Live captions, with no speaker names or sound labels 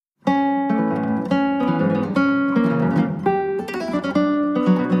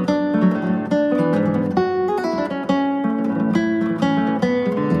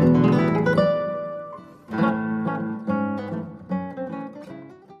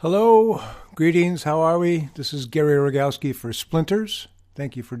Hello, greetings, how are we? This is Gary Rogowski for Splinters.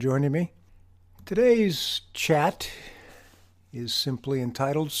 Thank you for joining me. Today's chat is simply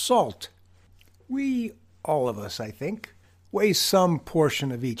entitled Salt. We, all of us, I think, waste some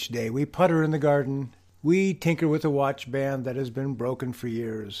portion of each day. We putter in the garden. We tinker with a watch band that has been broken for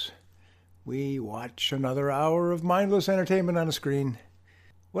years. We watch another hour of mindless entertainment on a screen.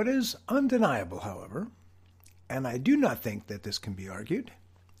 What is undeniable, however, and I do not think that this can be argued,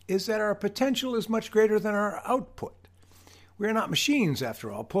 is that our potential is much greater than our output. We are not machines, after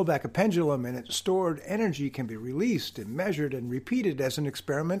all. Pull back a pendulum and its stored energy can be released and measured and repeated as an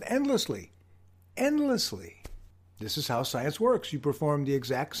experiment endlessly. Endlessly. This is how science works. You perform the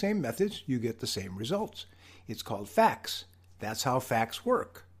exact same methods, you get the same results. It's called facts. That's how facts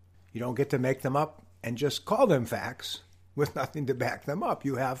work. You don't get to make them up and just call them facts with nothing to back them up.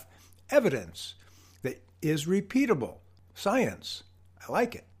 You have evidence that is repeatable. Science. I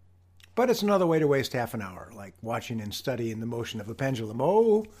like it. But it's another way to waste half an hour, like watching and studying the motion of a pendulum.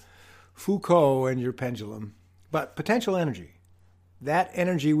 Oh, Foucault and your pendulum. But potential energy, that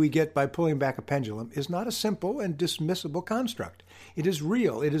energy we get by pulling back a pendulum, is not a simple and dismissible construct. It is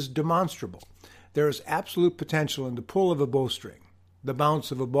real. It is demonstrable. There is absolute potential in the pull of a bowstring, the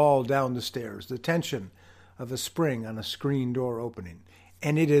bounce of a ball down the stairs, the tension of a spring on a screen door opening,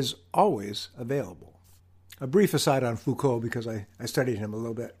 and it is always available. A brief aside on Foucault, because I studied him a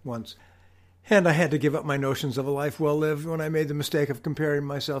little bit once, and I had to give up my notions of a life well lived when I made the mistake of comparing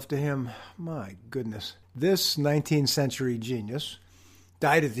myself to him. My goodness. This 19th century genius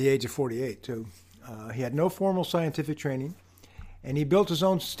died at the age of 48, too. He had no formal scientific training, and he built his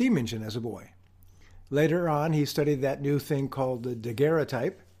own steam engine as a boy. Later on, he studied that new thing called the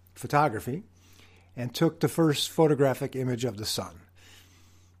daguerreotype, photography, and took the first photographic image of the sun.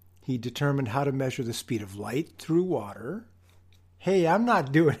 He determined how to measure the speed of light through water. Hey, I'm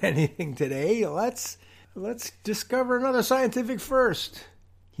not doing anything today. Let's discover another scientific first.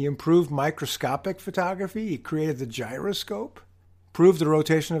 He improved microscopic photography. He created the gyroscope, proved the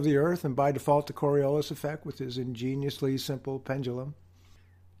rotation of the Earth, and by default the Coriolis effect with his ingeniously simple pendulum.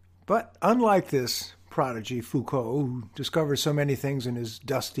 But unlike this prodigy Foucault, who discovered so many things in his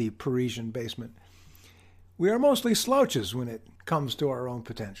dusty Parisian basement, we are mostly slouches when it comes to our own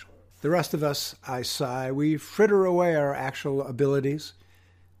potential. The rest of us, I sigh, we fritter away our actual abilities.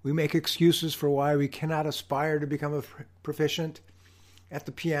 We make excuses for why we cannot aspire to become a proficient at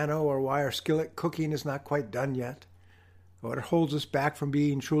the piano, or why our skill at cooking is not quite done yet, or it holds us back from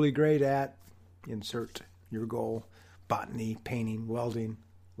being truly great at, insert your goal, botany, painting, welding,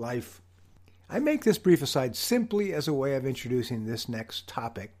 life. I make this brief aside simply as a way of introducing this next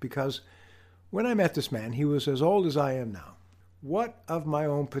topic, because when I met this man, he was as old as I am now. What of my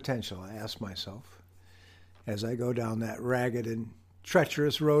own potential, I ask myself, as I go down that ragged and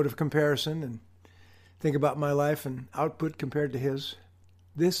treacherous road of comparison and think about my life and output compared to his.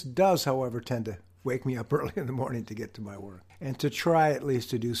 This does, however, tend to wake me up early in the morning to get to my work, and to try at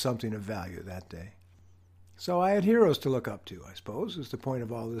least to do something of value that day. So I had heroes to look up to, I suppose, is the point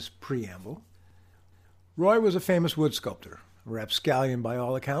of all this preamble. Roy was a famous wood sculptor, a rapscallion by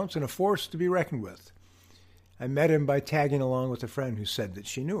all accounts, and a force to be reckoned with. I met him by tagging along with a friend who said that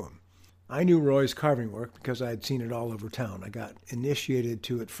she knew him. I knew Roy's carving work because I had seen it all over town. I got initiated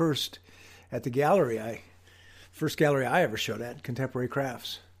to it first at the first gallery I ever showed at, Contemporary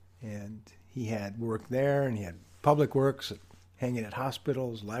Crafts. And he had work there, and he had public works hanging at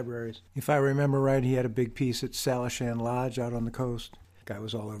hospitals, libraries. If I remember right, he had a big piece at Salishan Lodge out on the coast. The guy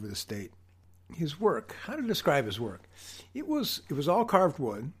was all over the state. His work, how to describe his work? It was all carved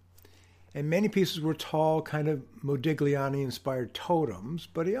wood. And many pieces were tall, kind of Modigliani-inspired totems,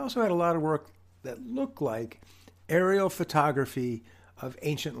 but he also had a lot of work that looked like aerial photography of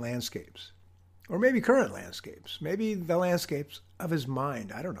ancient landscapes, or maybe current landscapes, maybe the landscapes of his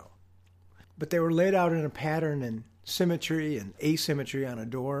mind, I don't know. But they were laid out in a pattern and symmetry and asymmetry on a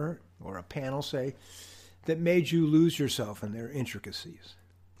door, or a panel, say, that made you lose yourself in their intricacies.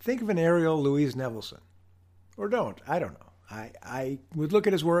 Think of an aerial Louise Nevelson. Or don't, I don't know. I would look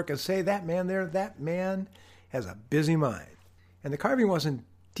at his work and say, that man has a busy mind. And the carving wasn't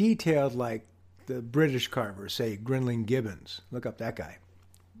detailed like the British carvers, say Grinling Gibbons. Look up that guy,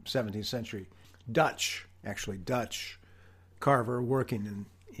 17th century. Dutch carver working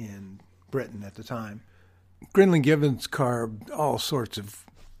in Britain at the time. Grinling Gibbons carved all sorts of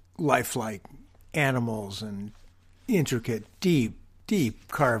lifelike animals and intricate, deep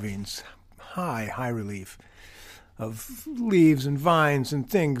carvings, high relief of leaves and vines and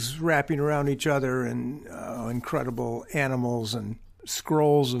things wrapping around each other, and incredible animals and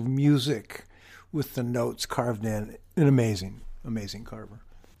scrolls of music with the notes carved in. An amazing carver.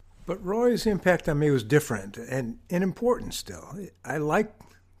 But Roy's impact on me was different and important still. I liked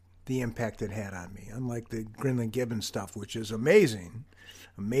the impact it had on me, unlike the Grinling Gibbon stuff, which is amazing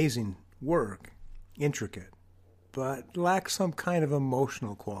work, intricate, but lacks some kind of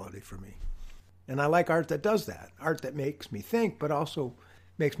emotional quality for me. And I like art that does that, art that makes me think, but also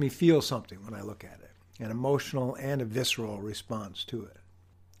makes me feel something when I look at it, an emotional and a visceral response to it.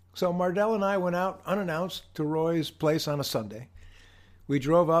 So Mardell and I went out unannounced to Roy's place on a Sunday. We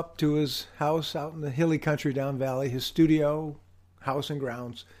drove up to his house out in the hilly country down valley, his studio, house and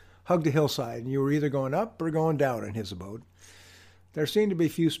grounds, hugged a hillside, and you were either going up or going down in his abode. There seemed to be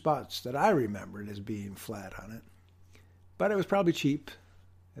few spots that I remembered as being flat on it. But it was probably cheap,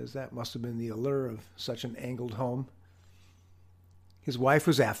 as that must have been the allure of such an angled home. His wife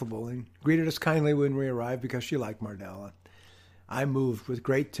was affable and greeted us kindly when we arrived because she liked Mardell. I moved with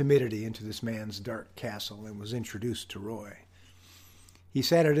great timidity into this man's dark castle and was introduced to Roy. He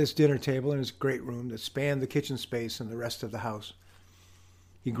sat at his dinner table in his great room that spanned the kitchen space and the rest of the house.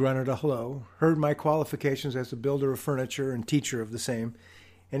 He grunted a hello, heard my qualifications as a builder of furniture and teacher of the same,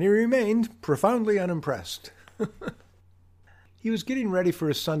 and he remained profoundly unimpressed. He was getting ready for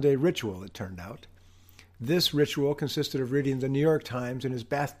his Sunday ritual, it turned out. This ritual consisted of reading the New York Times in his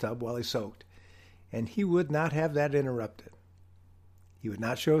bathtub while he soaked, and he would not have that interrupted. He would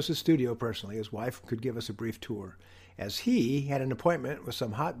not show us his studio personally. His wife could give us a brief tour, as he had an appointment with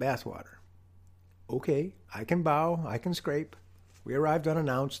some hot bath water. Okay, I can bow, I can scrape. We arrived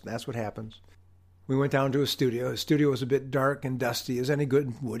unannounced, that's what happens. We went down to his studio. His studio was a bit dark and dusty, as any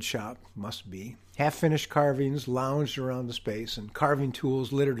good wood shop must be. Half-finished carvings lounged around the space, and carving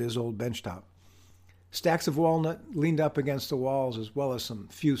tools littered his old benchtop. Stacks of walnut leaned up against the walls, as well as some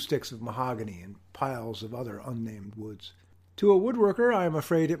few sticks of mahogany and piles of other unnamed woods. To a woodworker, I am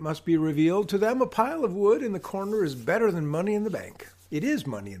afraid it must be revealed, to them a pile of wood in the corner is better than money in the bank. It is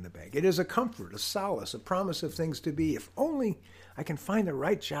money in the bank. It is a comfort, a solace, a promise of things to be, if only I can find the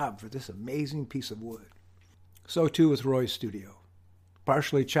right job for this amazing piece of wood. So too with Roy's studio.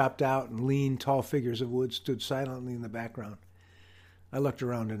 Partially chopped out and lean, tall figures of wood stood silently in the background. I looked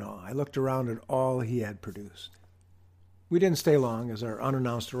around in awe. I looked around at all he had produced. We didn't stay long, as our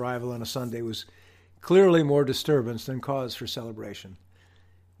unannounced arrival on a Sunday was clearly more disturbance than cause for celebration.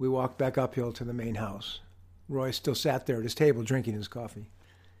 We walked back uphill to the main house. Roy still sat there at his table drinking his coffee.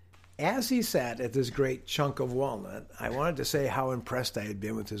 As he sat at this great chunk of walnut, I wanted to say how impressed I had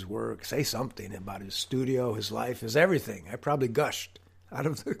been with his work, say something about his studio, his life, his everything. I probably gushed out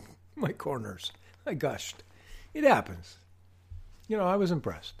of my corners. I gushed. It happens. I was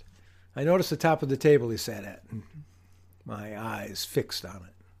impressed. I noticed the top of the table he sat at, and my eyes fixed on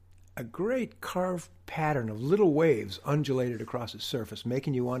it. A great carved pattern of little waves undulated across its surface,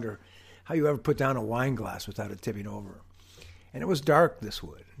 making you wonder how you ever put down a wine glass without it tipping over. And it was dark, this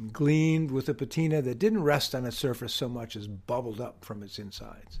wood, and gleamed with a patina that didn't rest on its surface so much as bubbled up from its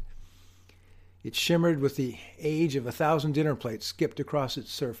insides. It shimmered with the age of 1,000 dinner plates skipped across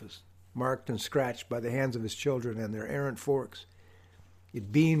its surface, marked and scratched by the hands of his children and their errant forks.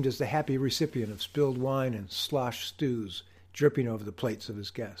 It beamed as the happy recipient of spilled wine and sloshed stews dripping over the plates of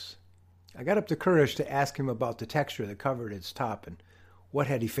his guests. I got up the courage to ask him about the texture that covered its top and what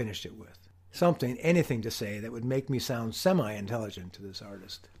had he finished it with. Something, anything to say that would make me sound semi-intelligent to this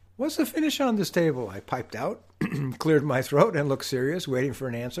artist. "What's the finish on this table?" I piped out, cleared my throat, and looked serious, waiting for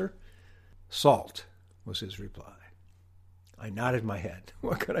an answer. "Salt," was his reply. I nodded my head.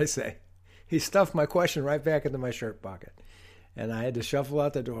 What could I say? He stuffed my question right back into my shirt pocket, and I had to shuffle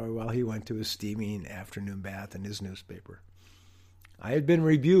out the door while he went to his steaming afternoon bath and his newspaper. I had been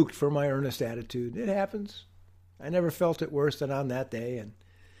rebuked for my earnest attitude. It happens. I never felt it worse than on that day, and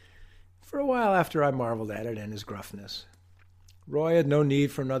for a while after I marveled at it and his gruffness. Roy had no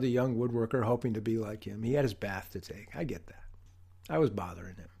need for another young woodworker hoping to be like him. He had his bath to take. I get that. I was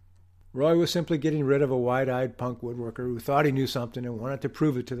bothering him. Roy was simply getting rid of a wide-eyed punk woodworker who thought he knew something and wanted to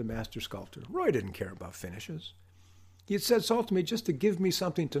prove it to the master sculptor. Roy didn't care about finishes. He had said salt to me just to give me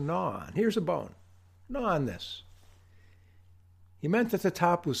something to gnaw on. Here's a bone. Gnaw on this. He meant that the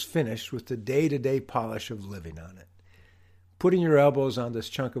top was finished with the day-to-day polish of living on it, putting your elbows on this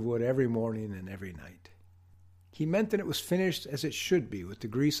chunk of wood every morning and every night. He meant that it was finished as it should be, with the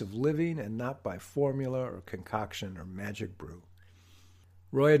grease of living and not by formula or concoction or magic brew.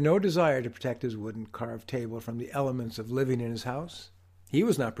 Roy had no desire to protect his wooden carved table from the elements of living in his house. He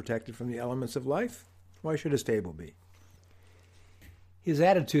was not protected from the elements of life. Why should his table be? His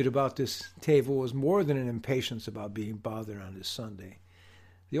attitude about this table was more than an impatience about being bothered on his Sunday.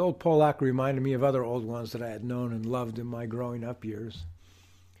 The old Polak reminded me of other old ones that I had known and loved in my growing up years.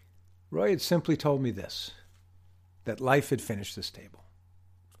 Roy had simply told me this, that life had finished this table.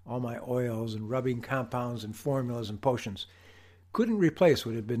 all my oils and rubbing compounds and formulas and potions couldn't replace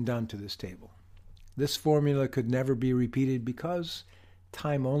what had been done to this table. This formula could never be repeated because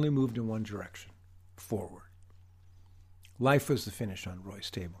time only moved in one direction, forward. Life was the finish on Roy's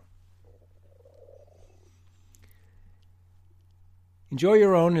table. Enjoy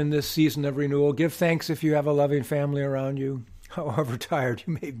your own in this season of renewal. Give thanks if you have a loving family around you, however tired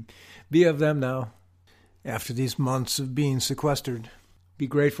you may be of them now. After these months of being sequestered, be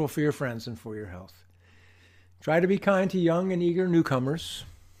grateful for your friends and for your health. Try to be kind to young and eager newcomers.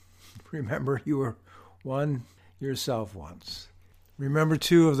 Remember, you were one yourself once. Remember,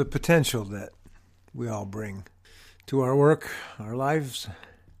 too, of the potential that we all bring to our work, our lives.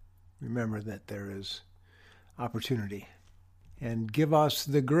 Remember that there is opportunity. And give us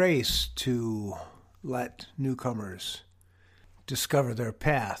the grace to let newcomers discover their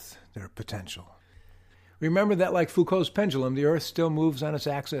path, their potential. Remember that like Foucault's pendulum, the earth still moves on its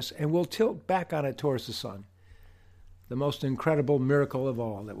axis and will tilt back on it towards the sun. The most incredible miracle of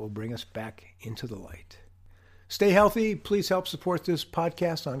all that will bring us back into the light. Stay healthy. Please help support this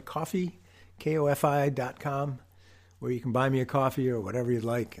podcast on Ko-fi, KOFI.com, where you can buy me a coffee or whatever you'd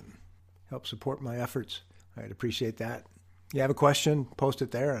like and help support my efforts. I'd appreciate that. If you have a question, post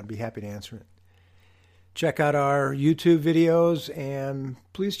it there. I'd be happy to answer it. Check out our YouTube videos, and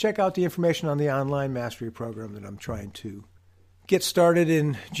please check out the information on the online mastery program that I'm trying to get started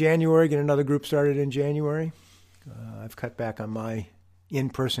in January, get another group started in January. I've cut back on my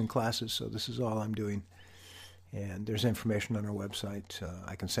in-person classes, so this is all I'm doing. And there's information on our website.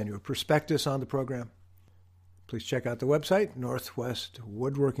 I can send you a prospectus on the program. Please check out the website,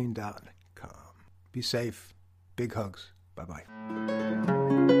 northwestwoodworking.com. Be safe. Big hugs. Bye-bye.